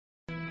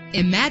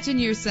Imagine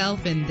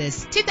yourself in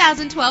this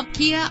 2012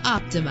 Kia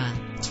Optima.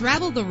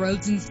 Travel the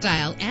roads in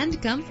style and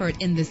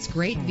comfort in this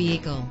great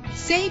vehicle.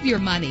 Save your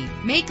money.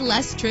 Make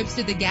less trips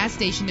to the gas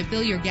station to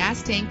fill your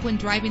gas tank when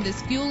driving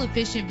this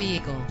fuel-efficient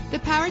vehicle. The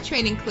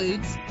powertrain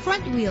includes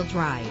front-wheel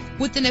drive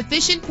with an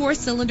efficient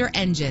 4-cylinder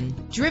engine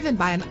driven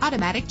by an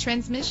automatic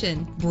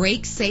transmission.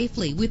 Brake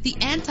safely with the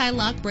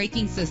anti-lock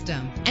braking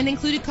system. An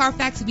included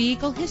Carfax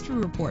Vehicle History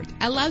Report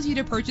allows you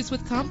to purchase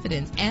with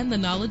confidence and the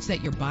knowledge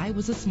that your buy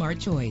was a smart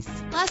choice.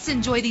 Plus,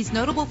 enjoy these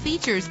notable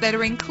features that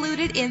are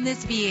included in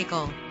this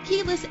vehicle: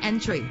 keyless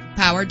entry,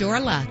 power door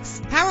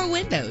locks, power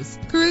windows,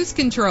 cruise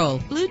control,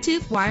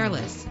 Bluetooth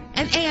wireless,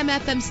 an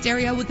AM/FM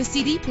stereo with a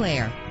CD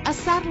player, a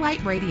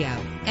satellite radio.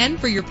 And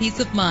for your peace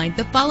of mind,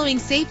 the following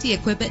safety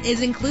equipment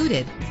is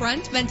included: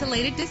 front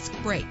ventilated disc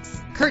brakes,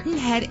 curtain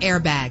head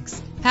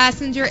airbags,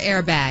 passenger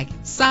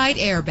airbag, side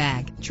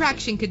airbag,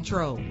 traction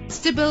control,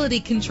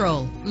 stability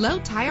control, low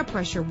tire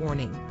pressure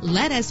warning.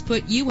 Let us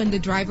put you in the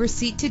driver's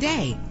seat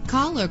today.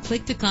 Call or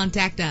click to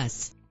contact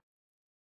us.